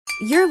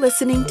You're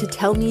listening to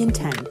Tell Me in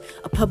 10,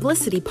 a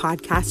publicity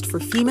podcast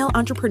for female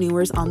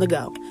entrepreneurs on the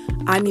go.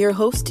 I'm your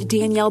host,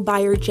 Danielle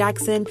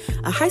Byer-Jackson,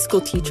 a high school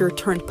teacher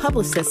turned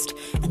publicist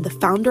and the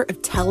founder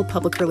of Tell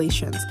Public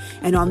Relations.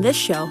 And on this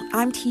show,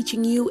 I'm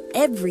teaching you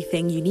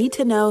everything you need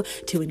to know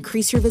to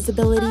increase your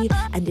visibility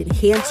and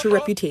enhance your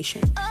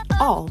reputation,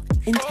 all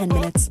in 10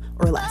 minutes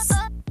or less.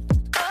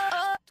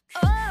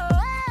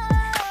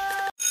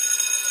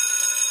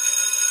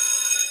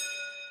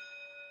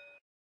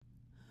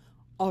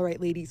 All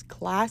right, ladies,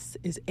 class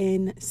is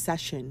in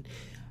session.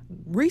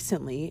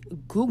 Recently,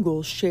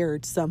 Google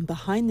shared some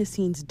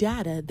behind-the-scenes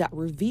data that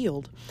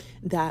revealed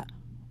that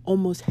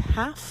almost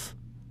half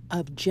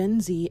of Gen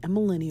Z and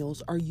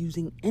millennials are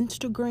using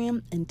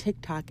Instagram and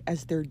TikTok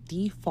as their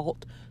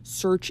default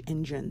search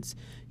engines.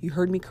 You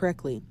heard me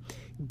correctly.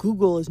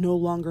 Google is no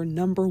longer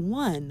number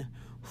one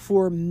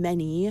for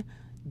many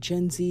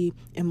Gen Z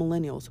and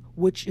millennials,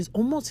 which is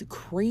almost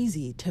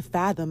crazy to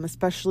fathom,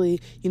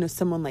 especially,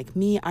 someone like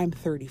me. I'm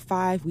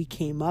 35. We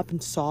came up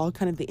and saw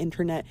kind of the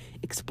internet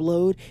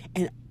explode,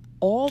 and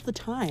all the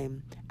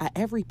time, at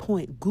every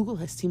point, Google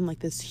has seemed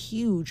like this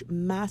huge,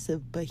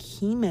 massive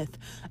behemoth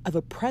of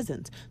a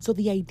presence. So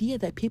the idea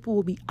that people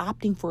will be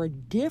opting for a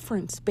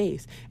different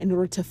space in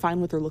order to find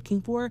what they're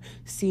looking for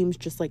seems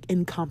just like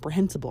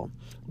incomprehensible,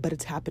 but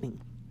it's happening.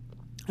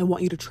 I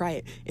want you to try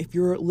it. If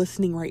you're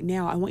listening right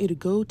now, I want you to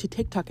go to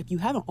TikTok if you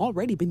haven't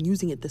already been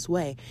using it this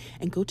way,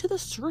 and go to the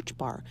search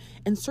bar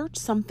and search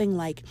something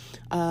like,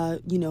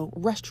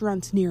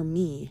 restaurants near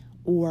me,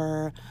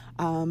 or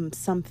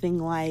something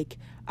like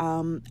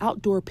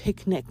outdoor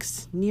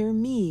picnics near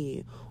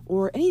me,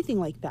 or anything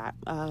like that.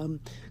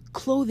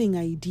 Clothing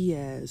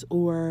ideas,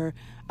 or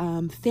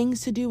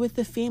things to do with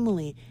the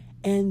family.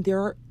 And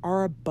there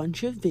are a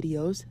bunch of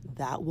videos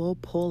that will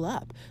pull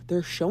up.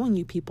 They're showing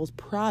you people's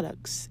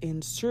products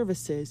and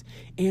services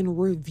and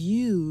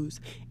reviews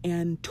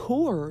and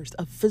tours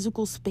of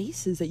physical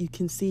spaces that you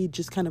can see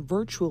just kind of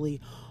virtually.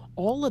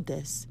 All of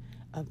this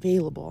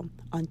available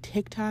on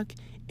TikTok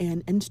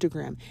and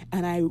Instagram.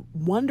 And I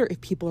wonder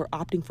if people are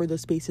opting for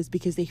those spaces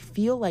because they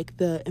feel like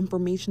the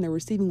information they're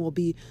receiving will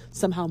be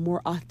somehow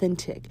more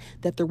authentic,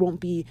 that there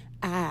won't be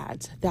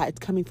ads, that it's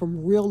coming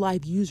from real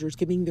live users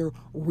giving their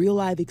real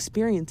live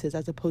experiences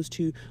as opposed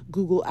to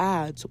Google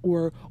ads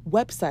or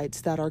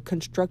websites that are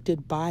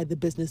constructed by the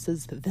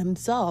businesses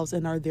themselves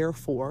and are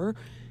therefore,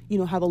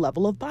 have a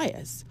level of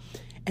bias.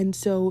 And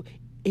so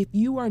if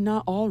you are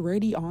not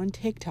already on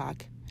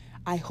TikTok,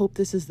 I hope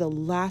this is the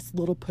last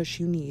little push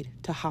you need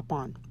to hop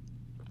on.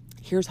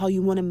 Here's how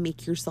you want to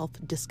make yourself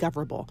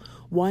discoverable.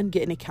 1,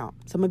 get an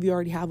account. Some of you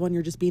already have one.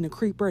 You're just being a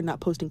creeper and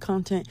not posting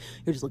content.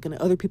 You're just looking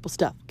at other people's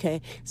stuff,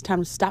 okay? It's time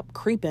to stop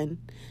creeping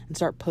and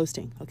start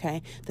posting,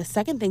 okay? The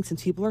second thing,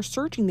 since people are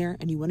searching there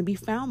and you want to be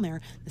found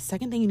there, the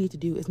second thing you need to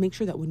do is make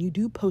sure that when you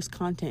do post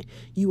content,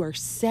 you are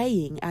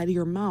saying out of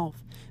your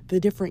mouth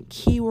the different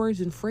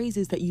keywords and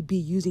phrases that you'd be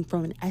using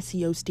from an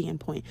SEO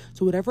standpoint.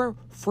 So whatever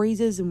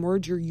phrases and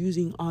words you're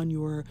using on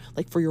your,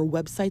 for your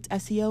website's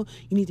SEO,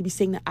 you need to be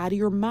saying that out of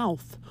your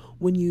mouth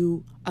when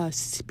you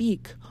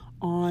speak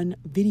on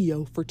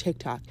video for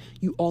TikTok.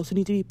 You also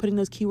need to be putting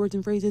those keywords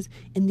and phrases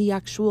in the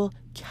actual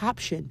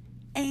caption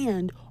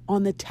and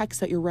on the text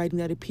that you're writing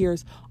that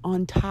appears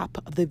on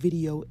top of the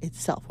video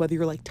itself, whether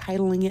you're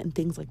titling it and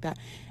things like that.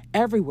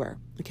 Everywhere,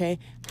 okay?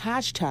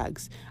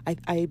 Hashtags.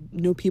 I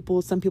know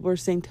some people are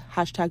saying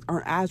hashtags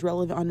aren't as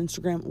relevant on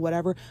Instagram,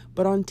 whatever,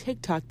 but on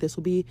TikTok, this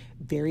will be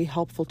very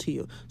helpful to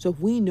you. So if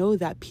we know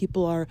that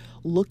people are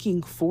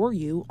looking for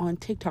you on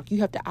TikTok, you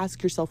have to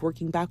ask yourself,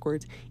 working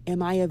backwards,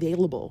 am I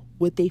available?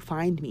 Would they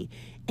find me?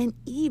 And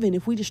even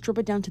if we just strip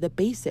it down to the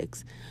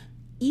basics,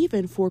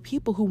 even for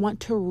people who want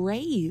to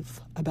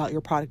rave about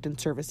your product and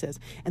services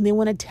and they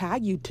want to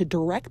tag you to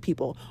direct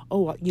people.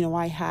 Oh,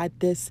 I had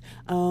this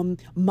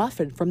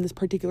muffin from this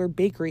particular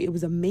bakery. It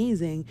was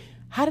amazing.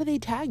 How do they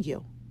tag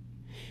you?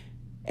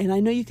 And I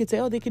know you could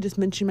say, they could just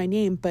mention my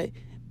name, but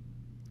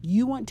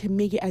you want to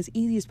make it as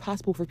easy as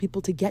possible for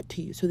people to get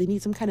to you. So they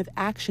need some kind of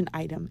action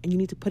item and you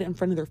need to put it in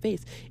front of their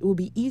face. It will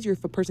be easier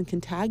if a person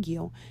can tag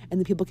you and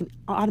then people can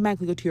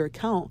automatically go to your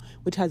account,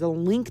 which has a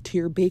link to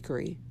your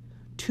bakery.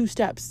 2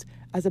 steps.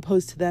 As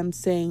opposed to them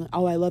saying, I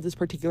love this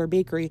particular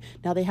bakery.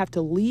 Now they have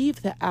to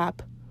leave the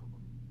app,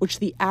 which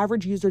the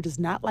average user does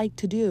not like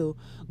to do.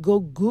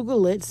 Go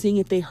Google it, seeing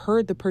if they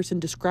heard the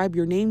person describe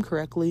your name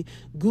correctly.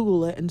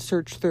 Google it and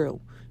search through.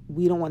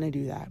 We don't want to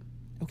do that.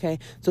 Okay?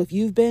 So if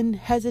you've been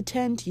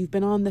hesitant, you've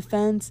been on the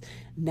fence,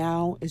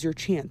 now is your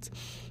chance.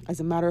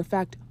 As a matter of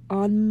fact,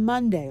 on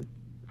Monday,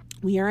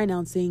 we are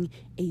announcing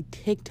a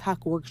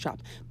TikTok workshop,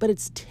 but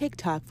it's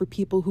TikTok for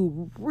people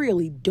who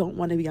really don't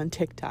want to be on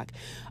TikTok.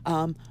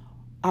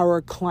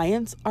 Our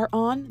clients are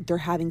on, they're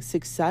having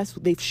success.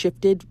 They've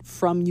shifted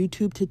from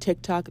YouTube to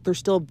TikTok. They're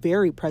still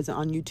very present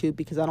on YouTube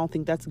because I don't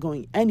think that's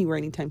going anywhere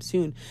anytime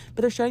soon.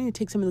 But they're starting to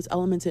take some of those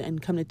elements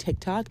and come to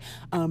TikTok.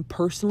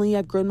 Personally,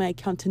 I've grown my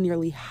account to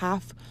nearly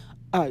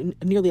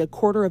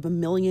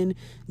 250,000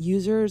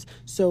 users.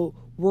 So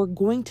we're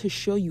going to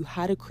show you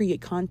how to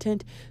create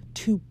content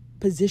to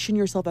position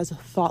yourself as a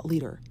thought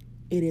leader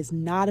It is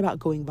not about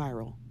going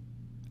viral.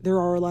 There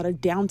are a lot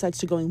of downsides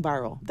to going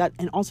viral,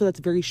 and also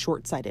that's very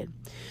short-sighted.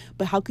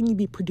 But how can you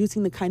be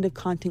producing the kind of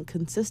content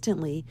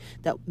consistently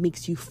that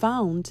makes you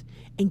found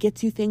and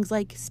gets you things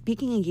like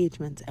speaking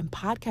engagements and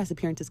podcast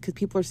appearances? Because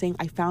people are saying,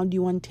 I found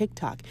you on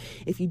TikTok.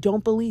 If you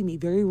don't believe me,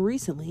 very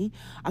recently,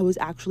 I was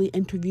actually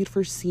interviewed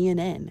for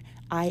CNN.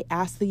 I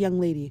asked the young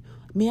lady,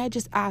 may I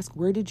just ask,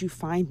 where did you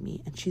find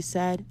me? And she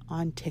said,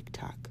 on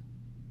TikTok.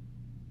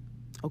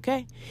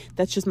 Okay,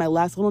 that's just my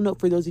last little note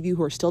for those of you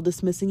who are still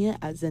dismissing it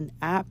as an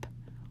app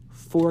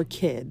for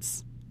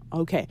kids.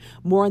 Okay,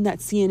 more on that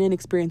CNN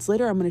experience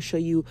later. I'm going to show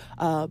you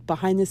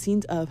behind the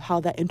scenes of how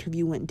that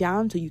interview went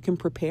down so you can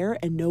prepare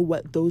and know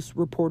what those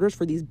reporters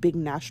for these big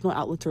national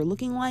outlets are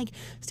looking like.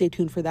 Stay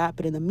tuned for that.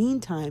 But in the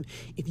meantime,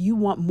 if you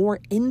want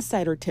more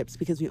insider tips,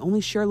 because we only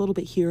share a little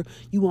bit here,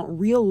 you want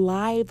real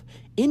live,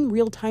 in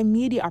real-time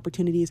media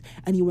opportunities,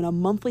 and you want a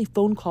monthly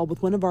phone call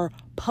with one of our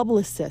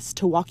publicists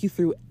to walk you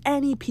through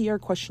any PR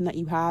question that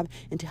you have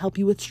and to help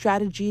you with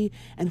strategy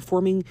and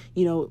forming,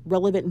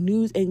 relevant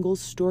news angles,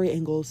 story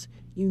angles,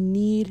 you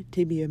need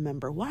to be a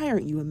member. Why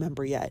aren't you a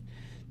member yet?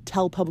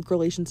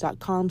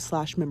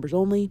 tellpublicrelations.com/members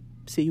only.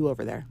 See you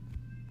over there.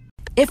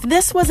 If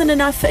this wasn't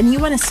enough and you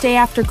want to stay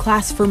after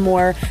class for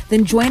more,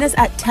 then join us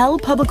at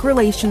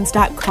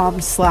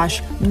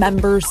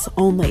tellpublicrelations.com/members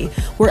only,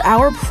 where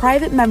our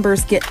private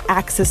members get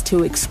access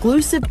to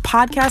exclusive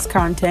podcast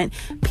content,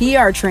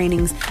 PR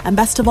trainings, and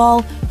best of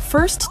all,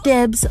 first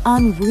dibs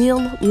on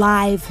real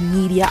live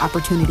media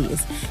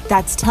opportunities.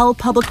 That's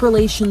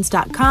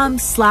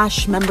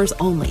tellpublicrelations.com/members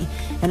only.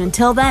 And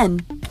until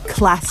then,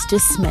 class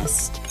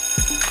dismissed.